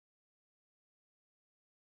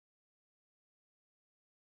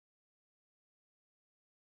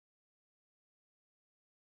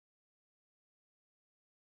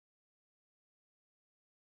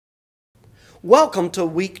Welcome to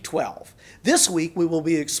week 12. This week we will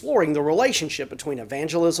be exploring the relationship between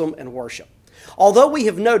evangelism and worship. Although we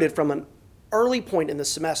have noted from an early point in the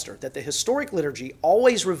semester that the historic liturgy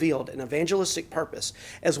always revealed an evangelistic purpose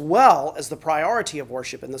as well as the priority of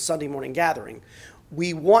worship in the Sunday morning gathering,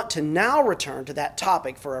 we want to now return to that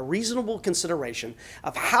topic for a reasonable consideration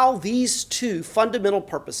of how these two fundamental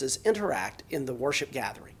purposes interact in the worship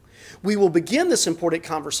gathering. We will begin this important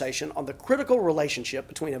conversation on the critical relationship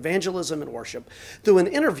between evangelism and worship through an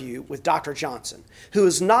interview with Dr. Johnson, who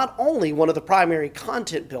is not only one of the primary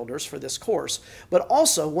content builders for this course, but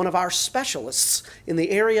also one of our specialists in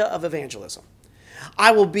the area of evangelism.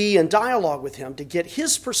 I will be in dialogue with him to get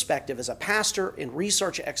his perspective as a pastor and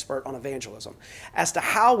research expert on evangelism as to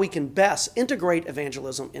how we can best integrate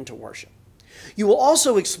evangelism into worship. You will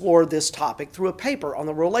also explore this topic through a paper on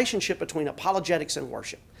the relationship between apologetics and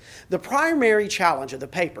worship. The primary challenge of the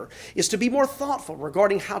paper is to be more thoughtful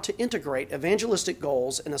regarding how to integrate evangelistic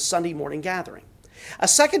goals in a Sunday morning gathering. A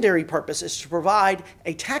secondary purpose is to provide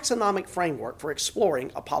a taxonomic framework for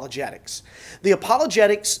exploring apologetics. The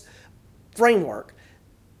apologetics framework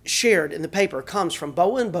shared in the paper comes from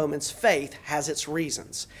Bowen and Bowman's Faith Has Its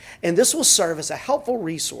Reasons, and this will serve as a helpful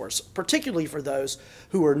resource, particularly for those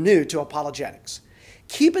who are new to apologetics.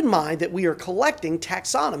 Keep in mind that we are collecting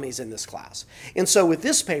taxonomies in this class, and so with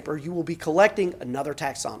this paper, you will be collecting another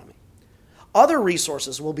taxonomy. Other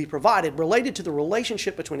resources will be provided related to the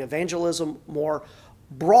relationship between evangelism more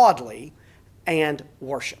broadly and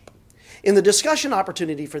worship. In the discussion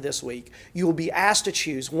opportunity for this week, you will be asked to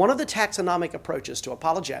choose one of the taxonomic approaches to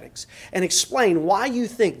apologetics and explain why you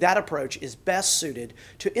think that approach is best suited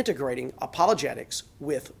to integrating apologetics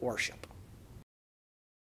with worship.